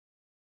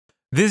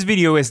This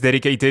video is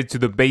dedicated to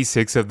the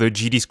basics of the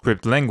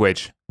GDscript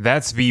language.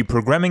 That's the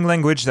programming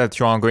language that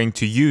you are going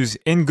to use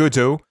in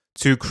Godot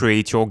to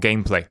create your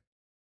gameplay.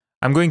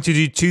 I'm going to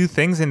do two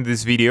things in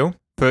this video.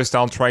 First,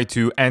 I'll try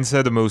to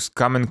answer the most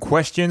common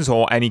questions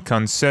or any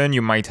concern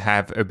you might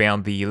have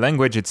about the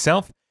language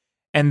itself.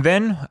 And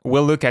then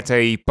we'll look at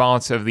a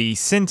part of the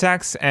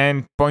syntax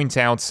and point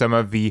out some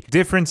of the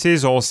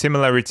differences or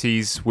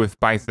similarities with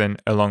Python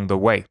along the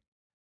way.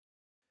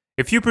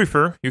 If you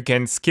prefer, you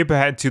can skip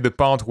ahead to the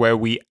part where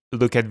we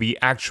look at the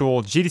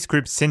actual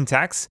GDscript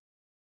syntax.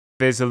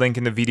 There's a link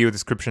in the video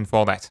description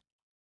for that.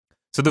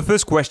 So the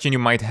first question you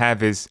might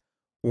have is,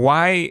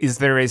 why is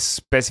there a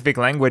specific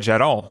language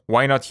at all?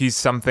 Why not use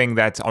something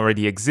that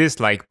already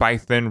exists like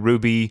Python,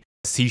 Ruby,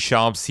 C#,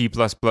 C++,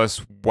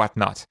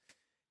 whatnot?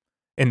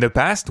 In the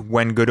past,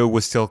 when Godot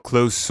was still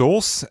closed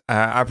source,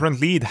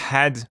 apparently it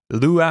had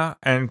Lua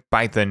and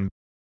Python.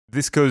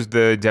 This caused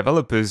the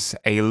developers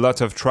a lot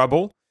of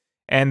trouble,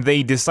 and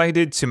they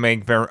decided to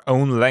make their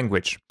own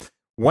language.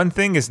 One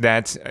thing is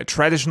that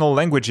traditional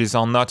languages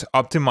are not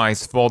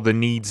optimized for the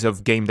needs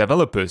of game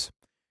developers.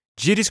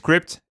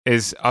 GDscript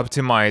is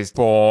optimized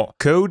for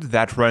code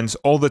that runs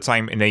all the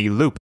time in a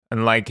loop,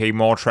 unlike a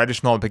more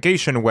traditional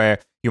application where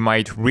you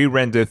might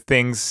re-render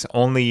things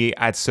only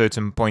at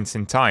certain points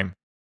in time.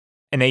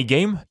 In a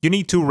game, you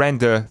need to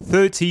render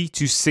 30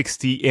 to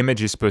 60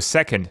 images per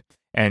second,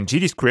 and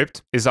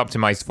GDscript is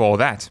optimized for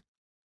that.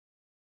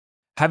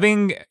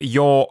 Having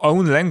your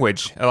own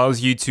language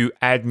allows you to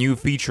add new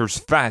features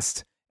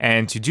fast,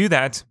 and to do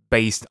that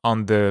based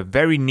on the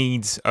very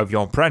needs of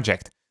your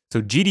project.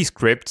 So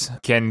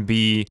GDscript can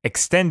be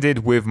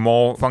extended with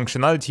more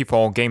functionality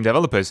for game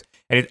developers,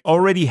 and it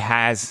already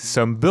has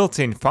some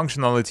built-in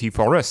functionality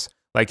for us,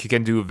 like you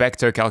can do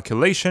vector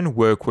calculation,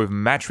 work with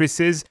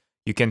matrices,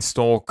 you can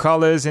store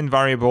colors in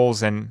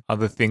variables, and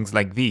other things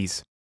like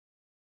these.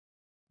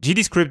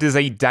 GDscript is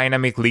a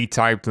dynamically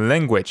typed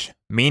language,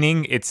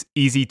 meaning it's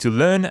easy to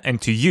learn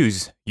and to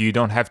use. You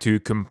don't have to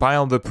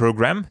compile the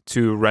program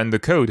to run the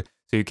code,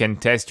 so you can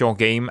test your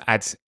game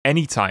at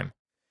any time.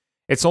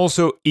 It's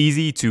also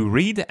easy to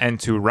read and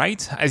to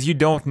write, as you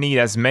don't need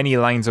as many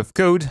lines of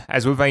code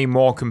as with a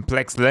more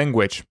complex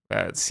language,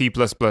 C++,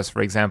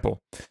 for example.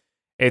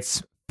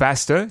 It's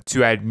faster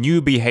to add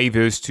new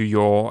behaviors to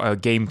your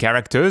game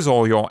characters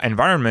or your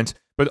environment,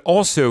 but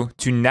also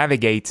to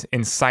navigate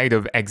inside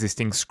of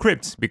existing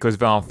scripts because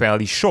they are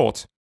fairly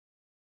short.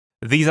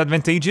 These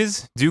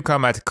advantages do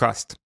come at a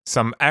cost.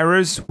 Some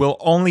errors will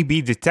only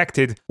be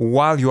detected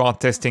while you are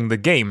testing the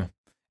game,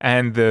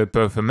 and the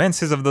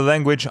performances of the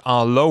language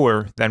are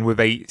lower than with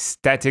a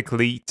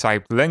statically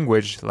typed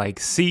language like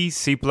C,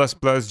 C++,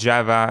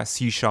 Java,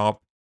 C#.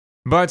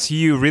 But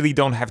you really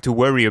don't have to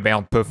worry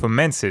about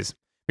performances,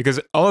 because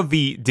all of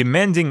the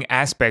demanding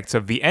aspects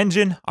of the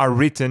engine are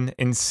written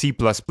in C++.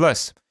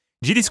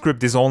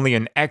 GDscript is only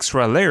an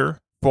extra layer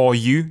for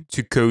you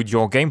to code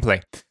your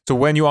gameplay. So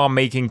when you are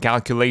making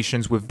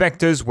calculations with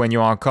vectors, when you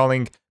are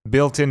calling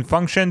built-in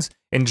functions,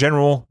 in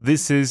general,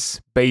 this is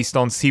based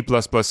on C++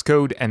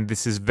 code, and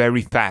this is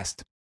very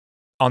fast.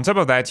 On top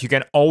of that, you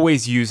can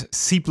always use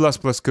C++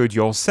 code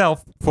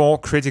yourself for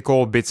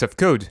critical bits of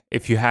code.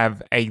 If you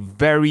have a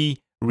very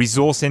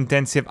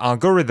resource-intensive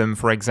algorithm,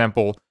 for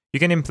example, you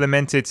can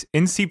implement it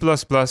in C++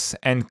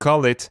 and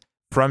call it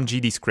from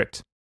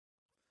GDscript.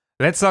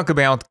 Let's talk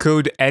about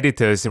code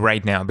editors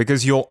right now,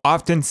 because you'll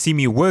often see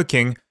me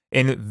working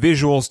in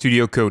Visual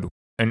Studio Code,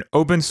 an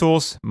open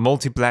source,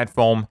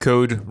 multi-platform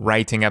code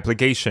writing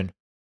application.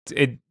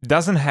 It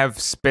doesn't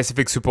have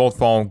specific support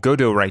for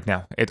Godot right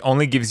now. It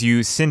only gives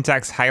you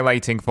syntax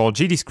highlighting for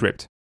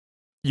GDscript.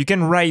 You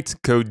can write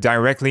code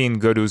directly in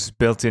Godot's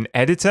built-in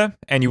editor,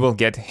 and you will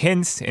get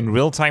hints in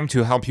real time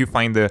to help you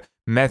find the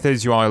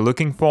methods you are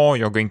looking for.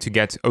 You're going to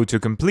get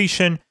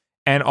auto-completion,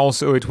 and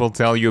also it will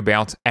tell you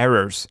about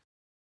errors.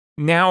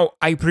 Now,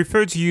 I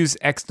prefer to use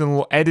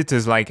external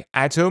editors like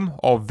Atom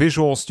or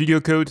Visual Studio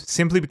Code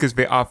simply because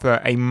they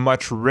offer a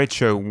much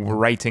richer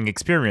writing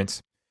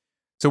experience.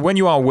 So when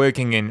you are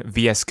working in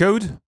VS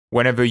Code,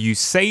 whenever you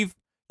save,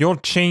 your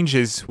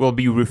changes will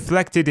be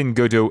reflected in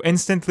Godot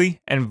instantly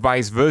and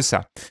vice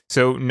versa.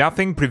 So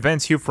nothing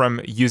prevents you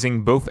from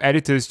using both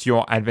editors to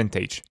your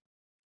advantage.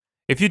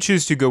 If you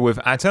choose to go with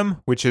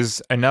Atom, which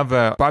is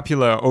another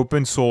popular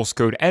open source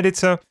code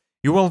editor,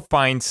 you will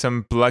find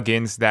some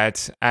plugins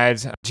that add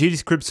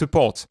GDscript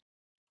support.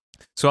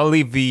 So I'll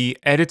leave the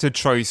editor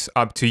choice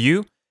up to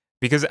you,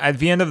 because at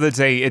the end of the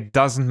day, it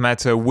doesn't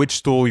matter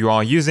which tool you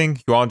are using,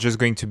 you are just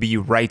going to be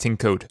writing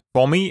code.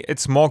 For me,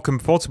 it's more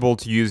comfortable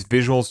to use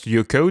Visual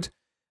Studio Code,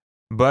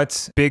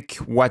 but pick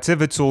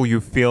whatever tool you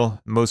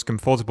feel most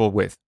comfortable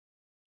with.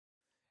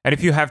 And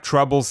if you have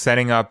trouble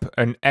setting up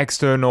an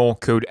external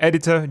code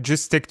editor,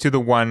 just stick to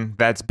the one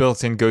that's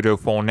built in Godot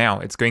for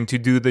now. It's going to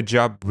do the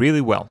job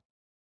really well.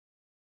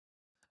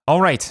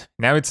 Alright,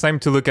 now it's time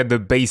to look at the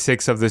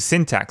basics of the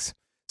syntax.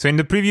 So in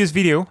the previous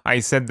video,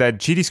 I said that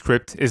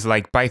GDscript is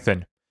like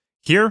Python.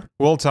 Here,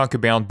 we'll talk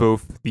about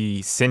both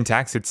the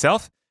syntax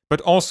itself,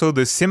 but also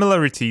the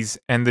similarities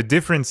and the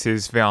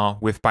differences there are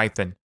with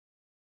Python.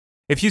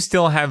 If you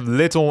still have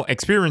little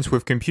experience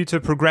with computer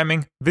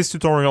programming, this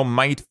tutorial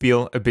might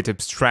feel a bit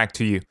abstract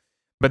to you.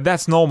 But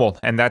that's normal,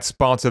 and that's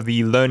part of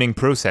the learning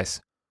process.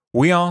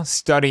 We are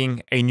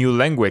studying a new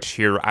language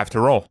here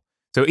after all.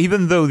 So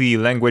even though the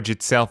language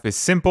itself is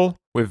simple,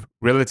 with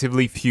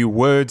relatively few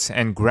words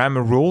and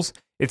grammar rules,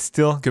 it's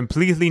still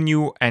completely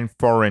new and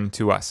foreign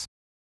to us.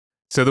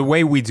 So the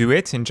way we do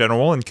it in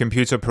general in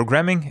computer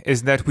programming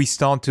is that we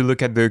start to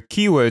look at the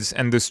keywords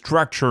and the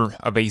structure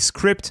of a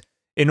script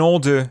in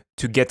order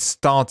to get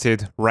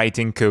started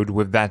writing code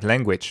with that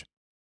language.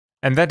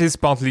 And that is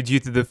partly due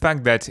to the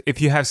fact that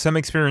if you have some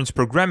experience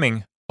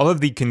programming, all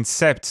of the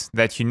concepts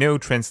that you know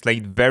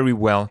translate very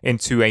well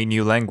into a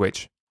new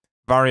language.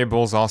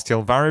 Variables are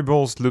still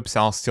variables, loops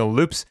are still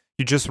loops,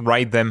 you just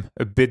write them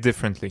a bit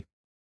differently.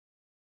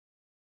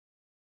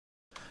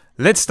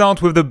 Let's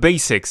start with the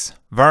basics,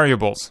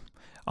 variables.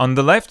 On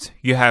the left,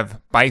 you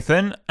have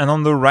Python, and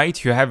on the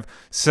right, you have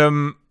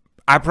some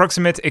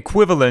approximate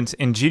equivalent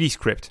in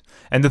GDscript.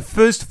 And the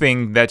first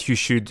thing that you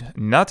should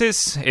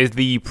notice is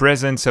the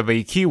presence of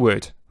a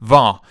keyword,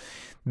 var.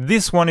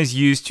 This one is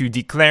used to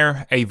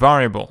declare a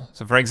variable.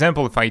 So for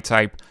example, if I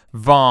type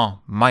var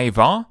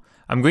myvar,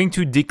 I'm going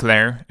to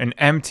declare an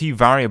empty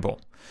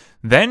variable.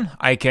 Then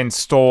I can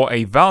store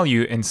a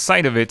value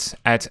inside of it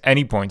at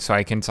any point. So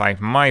I can type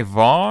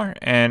myvar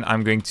and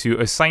I'm going to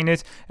assign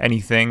it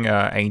anything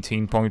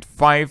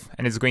 18.5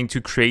 and it's going to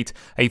create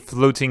a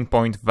floating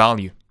point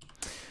value.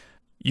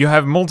 You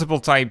have multiple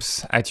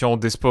types at your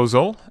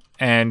disposal,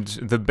 and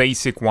the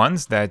basic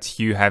ones that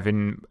you have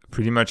in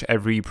pretty much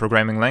every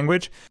programming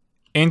language.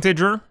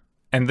 Integer,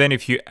 and then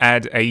if you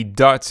add a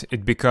dot,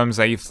 it becomes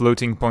a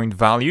floating point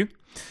value.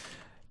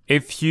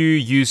 If you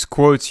use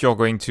quotes, you're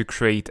going to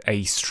create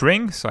a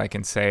string, so I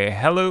can say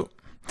hello.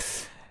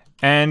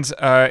 And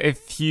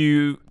if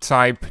you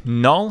type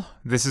null,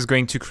 this is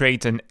going to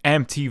create an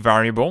empty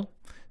variable.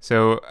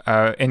 So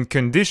in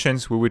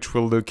conditions, which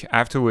we'll look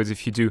afterwards,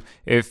 if you do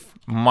if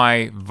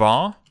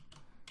myvar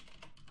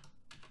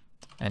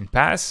and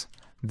pass,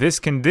 this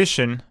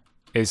condition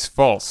is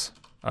false.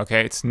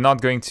 Okay, it's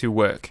not going to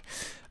work.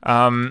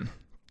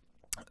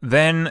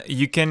 Then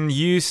you can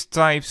use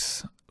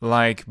types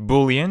like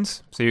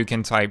booleans. So you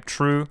can type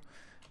true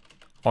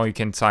or you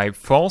can type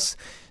false.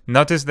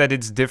 Notice that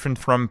it's different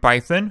from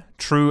Python.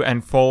 True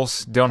and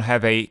false don't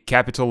have a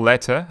capital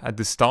letter at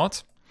the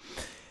start.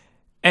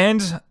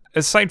 And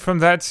aside from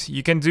that,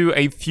 you can do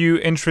a few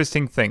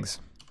interesting things.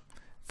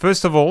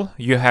 First of all,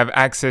 you have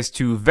access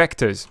to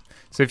vectors.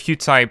 So if you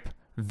type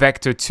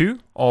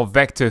vector2 or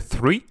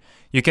vector3,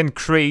 you can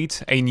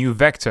create a new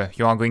vector.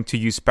 You are going to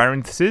use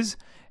parentheses,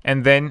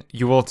 and then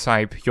you will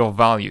type your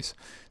values.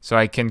 So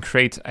I can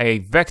create a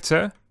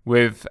vector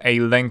with a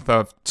length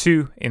of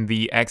 2 in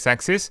the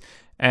x-axis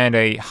and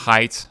a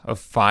height of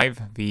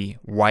 5, the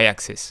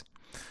y-axis.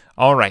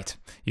 All right,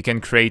 you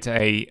can create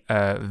a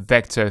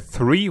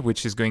vector3,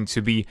 which is going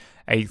to be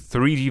a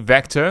 3D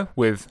vector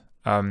with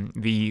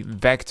the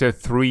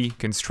vector3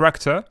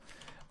 constructor,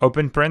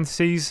 open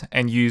parentheses,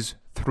 and use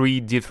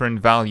 3 different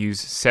values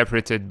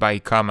separated by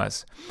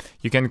commas.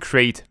 You can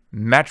create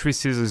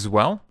matrices as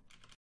well.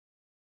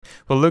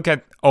 We'll look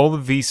at all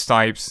of these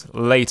types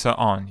later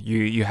on.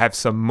 You have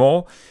some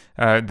more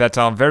that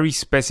are very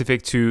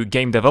specific to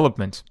game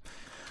development.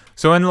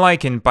 So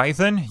unlike in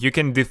Python, you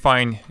can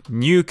define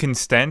new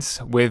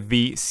constants with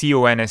the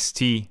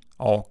const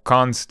or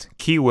const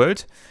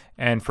keyword.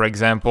 And for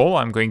example,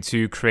 I'm going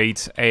to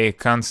create a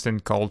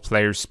constant called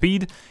player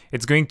speed.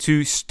 It's going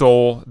to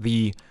store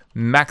the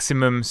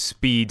maximum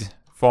speed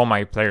for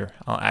my player.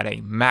 I'll add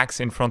a max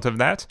in front of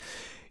that.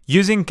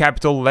 Using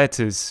capital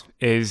letters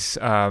is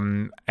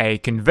a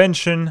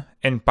convention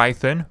in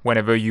Python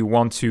whenever you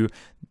want to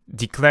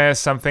declare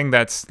something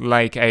that's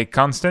like a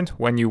constant,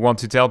 when you want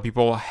to tell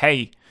people,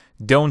 hey,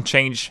 don't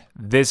change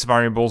this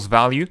variable's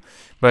value.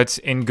 But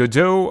in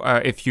Godot,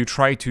 if you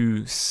try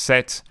to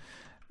set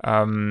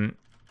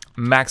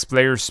max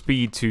player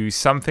speed to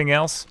something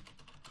else,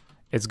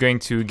 it's going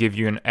to give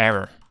you an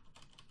error.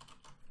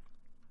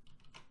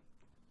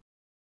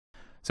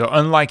 So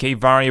unlike a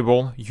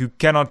variable, you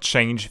cannot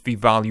change the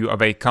value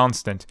of a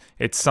constant.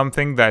 It's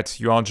something that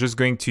you are just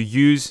going to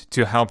use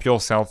to help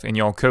yourself in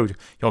your code.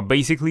 You're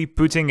basically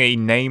putting a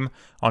name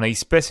on a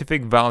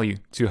specific value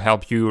to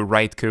help you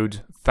write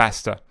code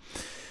faster.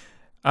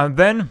 And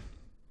then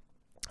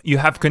you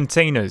have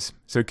containers.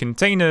 So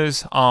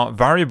containers are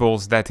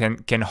variables that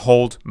can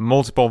hold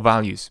multiple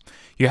values.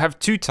 You have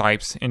 2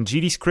 types in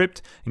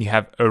GDscript, and you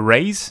have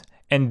arrays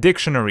and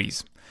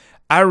dictionaries.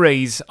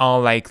 Arrays are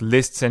like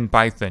lists in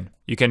Python.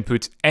 You can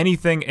put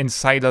anything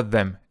inside of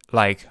them,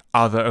 like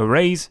other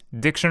arrays,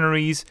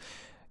 dictionaries,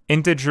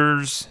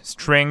 integers,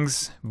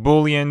 strings,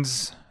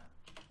 booleans,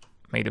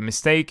 made a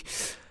mistake,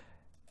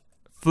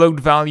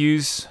 float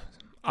values,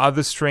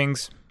 other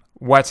strings,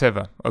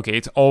 whatever. Okay,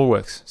 it all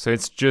works. So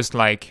it's just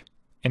like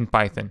in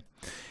Python.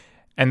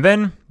 And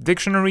then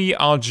dictionary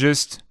are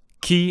just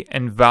key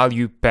and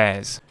value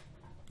pairs.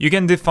 You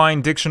can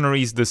define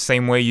dictionaries the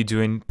same way you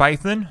do in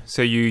Python.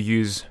 So you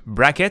use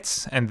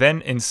brackets, and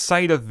then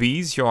inside of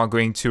these, you are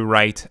going to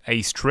write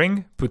a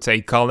string, put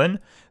a colon,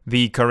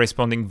 the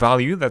corresponding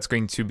value that's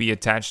going to be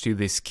attached to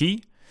this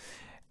key,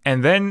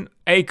 and then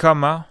a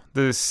comma,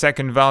 the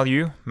second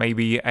value,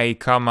 maybe a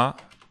comma,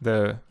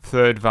 the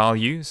third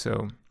value.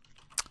 So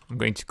I'm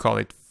going to call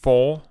it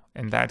 4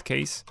 in that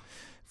case.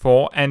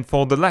 4, and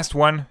for the last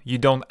one, you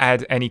don't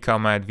add any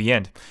comma at the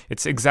end.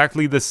 It's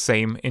exactly the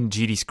same in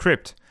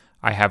GDscript.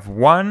 I have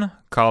 1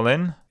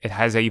 colon, it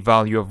has a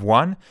value of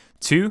 1,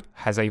 2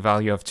 has a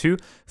value of 2,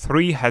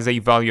 3 has a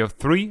value of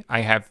 3.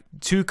 I have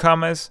 2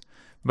 commas,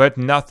 but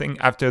nothing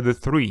after the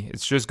 3.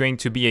 It's just going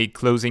to be a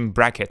closing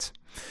bracket.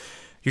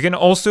 You can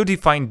also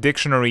define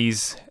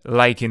dictionaries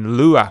like in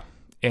Lua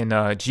in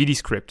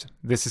GDscript.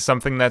 This is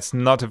something that's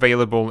not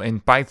available in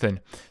Python.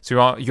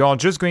 So you are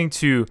just going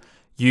to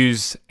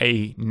use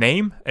a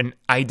name, an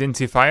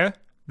identifier,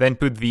 then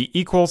put the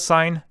equal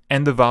sign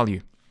and the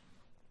value.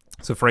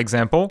 So for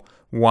example,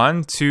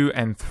 1, 2,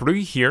 and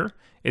 3 here,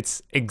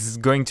 it's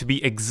going to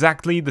be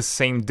exactly the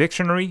same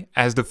dictionary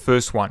as the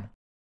first one.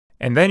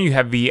 And then you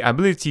have the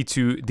ability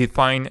to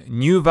define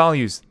new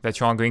values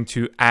that you are going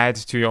to add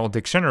to your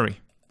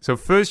dictionary. So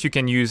first you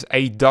can use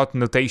a dot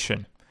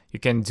notation. You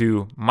can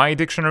do my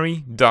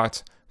dictionary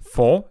dot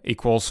 4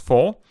 equals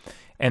 4.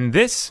 And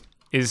this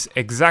is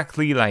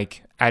exactly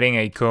like adding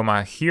a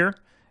comma here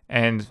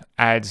and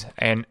add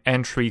an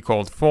entry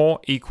called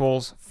 4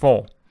 equals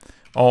 4.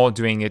 Or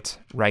doing it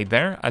right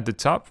there at the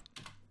top.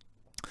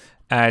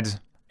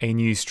 Add a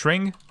new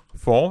string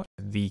for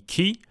the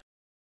key.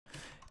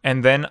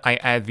 And then I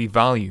add the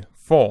value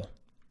 4.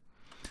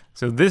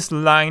 So this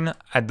line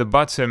at the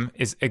bottom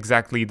is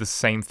exactly the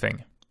same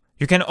thing.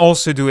 You can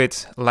also do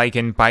it like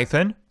in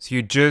Python. So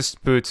you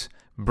just put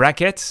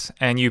brackets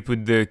and you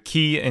put the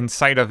key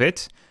inside of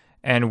it.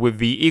 And with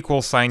the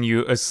equal sign,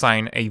 you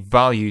assign a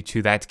value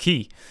to that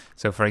key.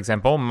 So for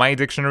example, my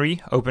dictionary,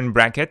 open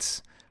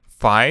brackets,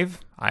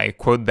 5, I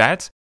quote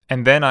that,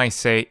 and then I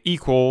say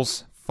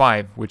equals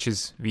 5, which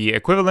is the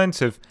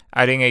equivalent of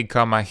adding a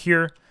comma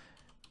here,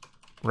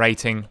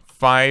 writing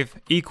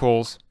 5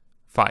 equals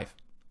 5.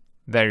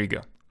 There you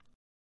go.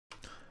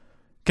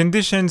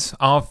 Conditions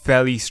are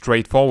fairly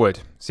straightforward.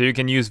 So you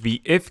can use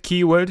the if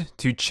keyword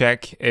to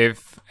check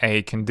if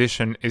a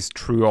condition is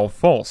true or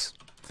false.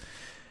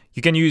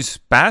 You can use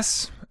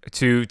pass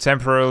to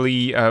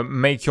temporarily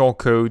make your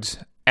code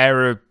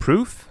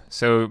error-proof.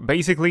 So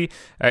basically,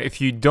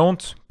 if you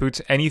don't put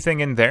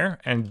anything in there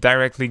and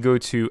directly go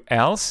to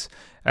else,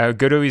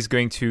 Godot is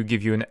going to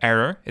give you an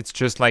error. It's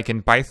just like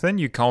in Python,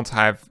 you can't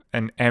have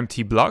an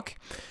empty block.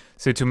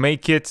 So to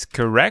make it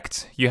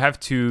correct, you have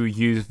to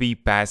use the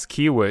pass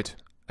keyword.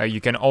 You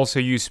can also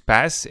use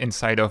pass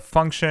inside of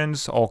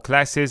functions or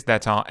classes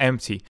that are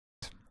empty.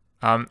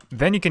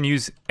 Then you can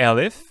use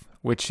elif,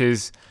 which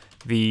is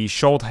the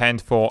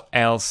shorthand for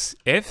else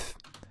if.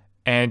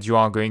 And you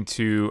are going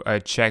to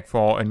check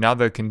for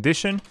another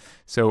condition.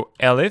 So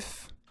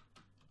elif,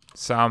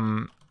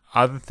 some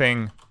other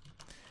thing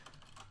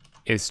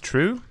is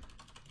true.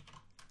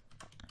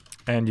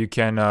 And you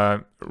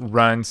can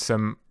run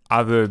some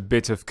other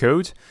bit of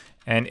code.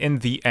 And in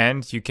the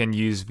end, you can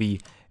use the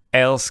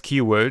else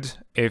keyword.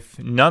 If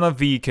none of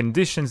the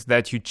conditions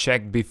that you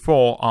checked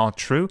before are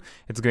true,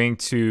 it's going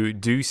to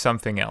do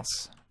something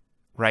else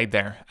right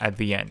there at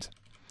the end.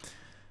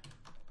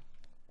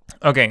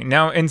 Okay,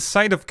 now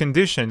inside of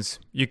conditions,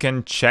 you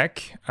can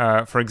check,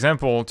 for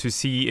example, to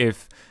see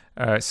if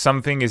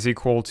something is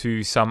equal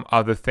to some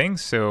other thing.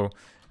 So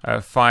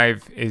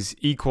 5 is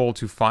equal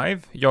to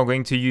 5. You're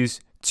going to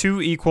use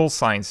 2 equal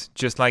signs,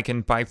 just like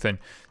in Python.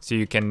 So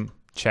you can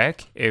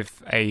check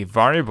if a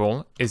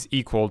variable is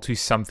equal to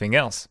something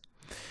else.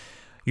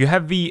 You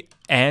have the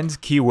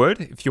AND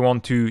keyword if you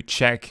want to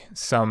check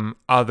some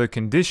other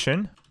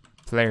condition.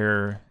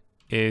 Player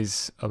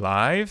is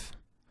alive.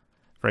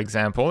 For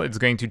example, it's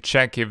going to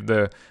check if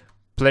the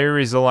player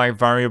is alive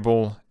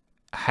variable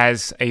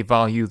has a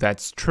value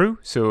that's true.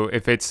 So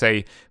if it's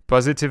a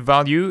positive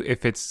value,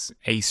 if it's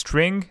a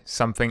string,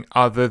 something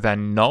other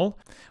than null.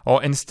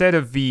 Or instead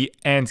of the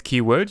AND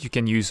keyword, you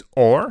can use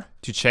OR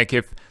to check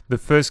if the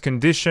first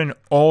condition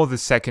or the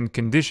second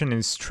condition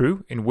is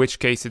true, in which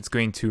case it's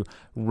going to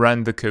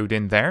run the code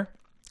in there.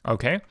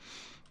 Okay.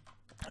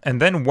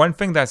 And then one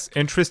thing that's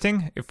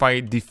interesting, if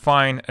I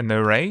define an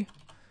array,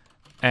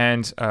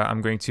 and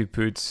I'm going to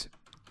put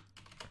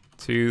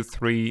 2,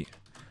 3,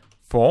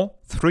 4,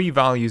 3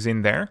 values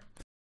in there.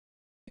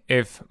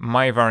 If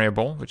my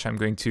variable, which I'm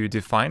going to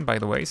define, by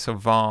the way, so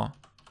var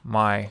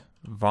my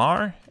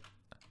var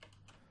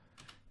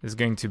is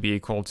going to be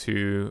equal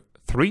to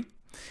 3.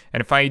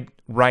 And if I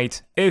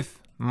write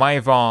if my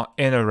var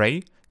in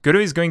array, Godot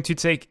is going to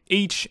take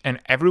each and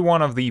every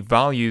one of the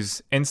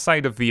values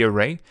inside of the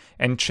array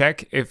and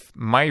check if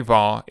my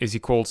var is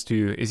equal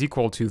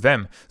to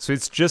them. So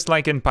it's just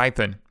like in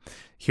Python.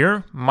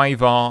 Here, my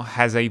var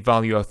has a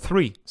value of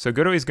 3. So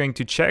Godot is going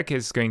to check,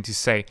 is going to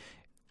say,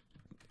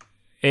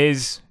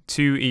 is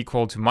 2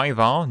 equal to my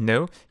var?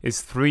 No.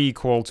 Is 3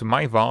 equal to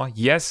my var?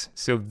 Yes.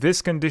 So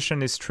this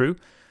condition is true.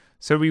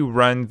 So we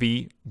run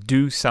the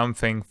do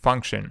something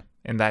function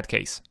in that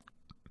case.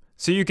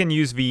 So you can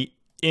use the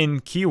in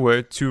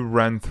keyword to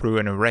run through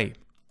an array.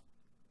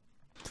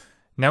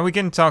 Now we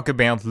can talk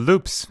about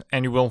loops,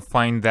 and you will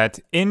find that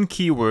in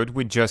keyword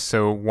we just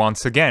saw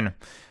once again.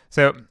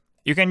 So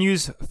you can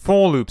use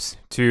for loops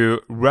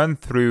to run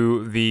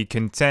through the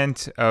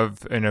content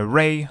of an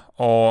array,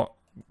 or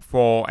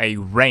for a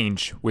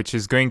range, which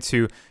is going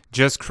to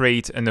just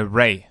create an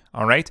array.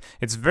 All right,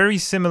 it's very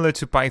similar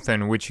to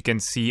Python, which you can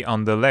see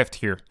on the left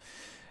here.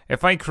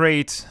 If I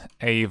create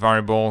a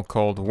variable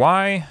called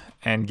y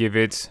and give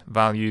it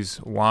values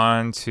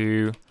 1,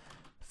 2,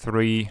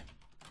 3,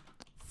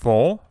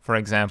 4, for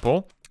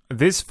example,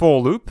 this for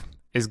loop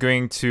is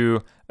going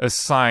to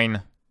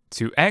assign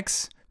to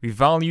x the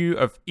value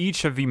of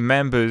each of the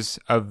members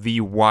of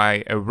the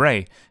y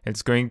array.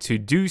 It's going to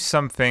do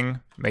something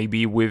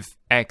maybe with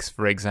x,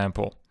 for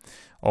example.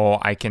 Or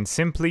I can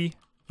simply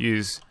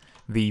use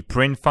the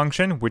print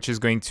function, which is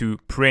going to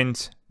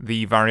print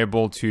the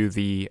variable to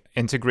the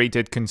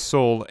integrated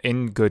console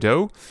in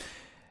Godot.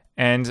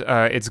 And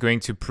it's going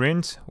to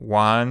print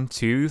 1,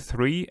 2,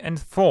 3, and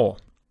 4.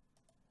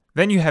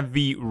 Then you have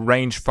the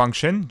range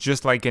function,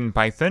 just like in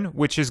Python,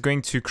 which is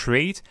going to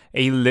create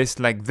a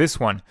list like this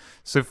one.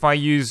 So if I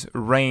use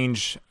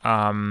range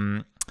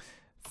 5,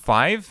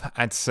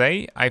 I'd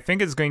say, I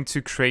think it's going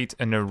to create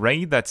an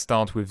array that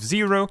starts with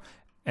 0,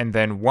 and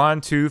then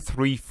 1, 2,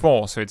 3,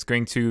 4. So it's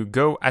going to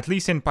go, at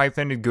least in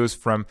Python, it goes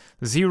from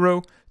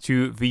 0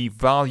 to the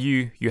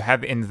value you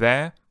have in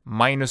there,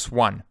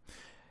 -1.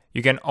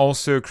 You can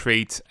also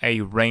create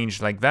a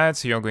range like that.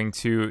 So you're going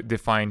to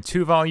define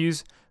 2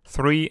 values,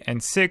 3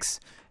 and 6,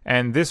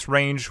 and this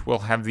range will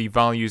have the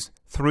values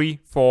 3,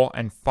 4,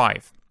 and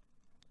 5.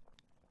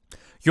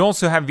 You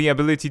also have the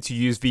ability to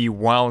use the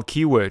while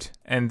keyword,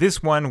 and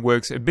this one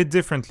works a bit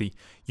differently.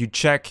 You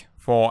check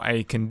for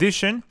a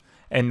condition,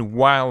 and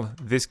while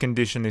this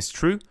condition is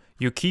true,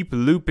 you keep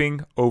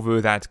looping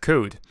over that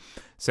code.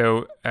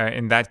 So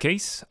in that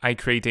case, I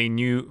create a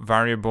new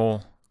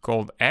variable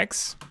called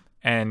x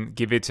and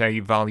give it a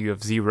value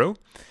of 0.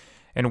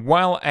 And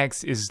while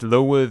x is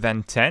lower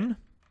than 10,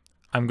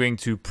 I'm going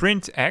to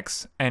print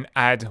x and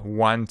add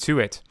 1 to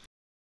it.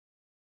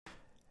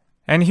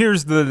 And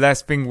here's the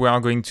last thing we are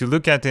going to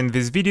look at in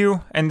this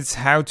video, and it's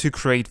how to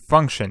create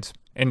functions.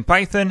 In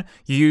Python,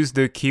 you use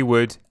the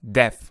keyword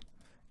def.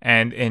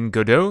 And in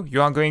Godot,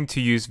 you are going to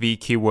use the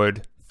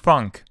keyword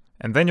func.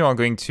 And then you are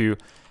going to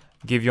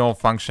give your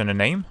function a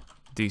name,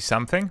 do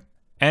something,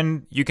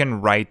 and you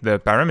can write the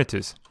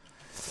parameters.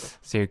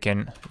 So you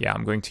can,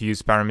 I'm going to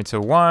use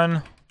parameter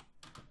 1,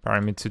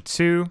 parameter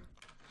 2,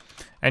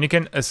 and you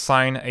can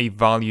assign a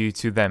value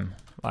to them,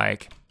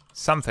 like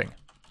something.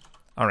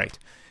 All right,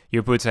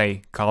 you put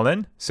a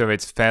colon, so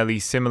it's fairly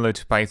similar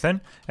to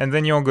Python, and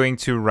then you're going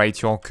to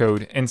write your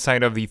code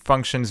inside of the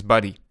function's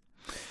body.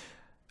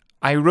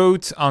 I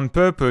wrote on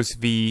purpose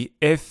the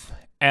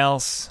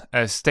if-else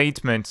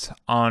statement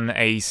on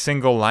a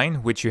single line,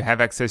 which you have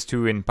access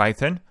to in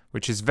Python,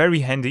 which is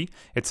very handy.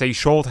 It's a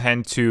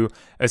shorthand to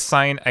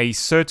assign a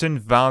certain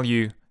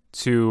value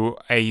to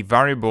a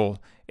variable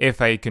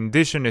if a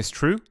condition is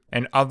true,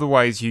 and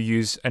otherwise you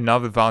use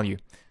another value.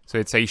 So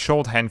it's a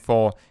shorthand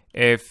for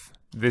if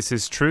this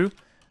is true,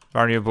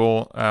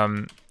 variable,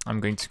 I'm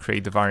going to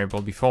create the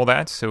variable before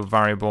that, so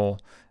variable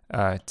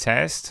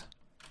test,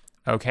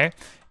 okay.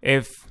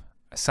 If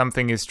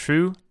something is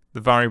true,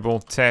 the variable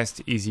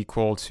test is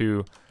equal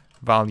to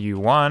value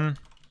 1.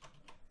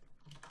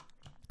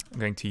 I'm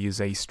going to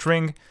use a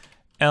string,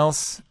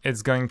 else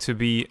it's going to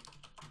be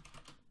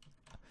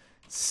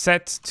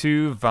set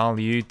to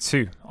value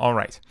 2. All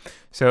right,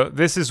 so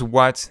this is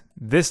what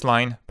this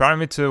line,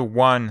 parameter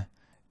 1,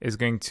 is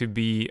going to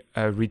be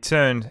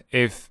returned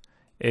if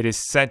it is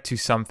set to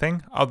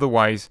something.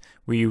 Otherwise,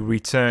 we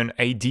return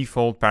a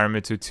default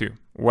parameter 2,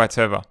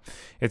 whatever.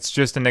 It's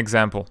just an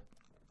example.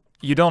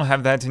 You don't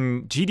have that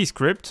in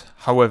GDscript.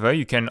 However,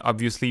 you can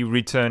obviously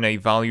return a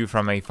value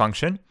from a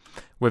function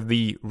with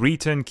the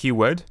return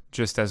keyword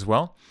just as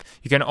well.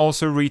 You can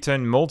also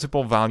return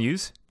multiple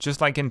values. Just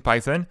like in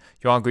Python,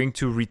 you are going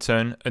to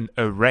return an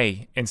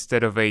array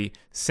instead of a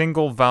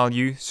single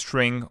value,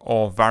 string,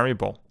 or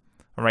variable.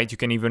 All right, you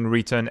can even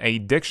return a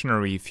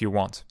dictionary if you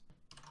want.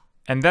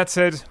 And that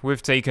said,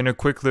 we've taken a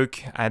quick look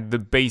at the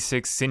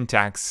basic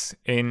syntax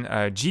in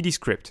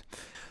GDscript.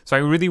 So I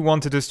really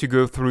wanted us to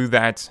go through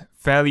that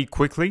fairly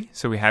quickly,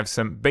 so we have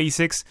some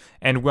basics,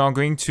 and we are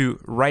going to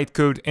write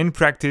code in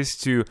practice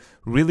to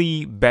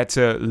really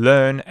better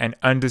learn and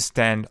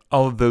understand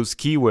all of those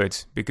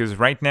keywords, because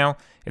right now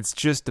it's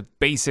just the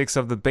basics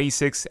of the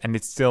basics and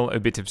it's still a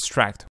bit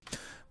abstract.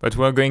 But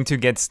we're going to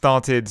get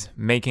started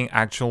making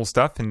actual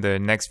stuff in the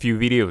next few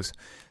videos.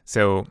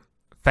 So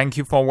thank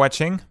you for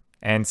watching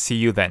and see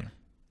you then.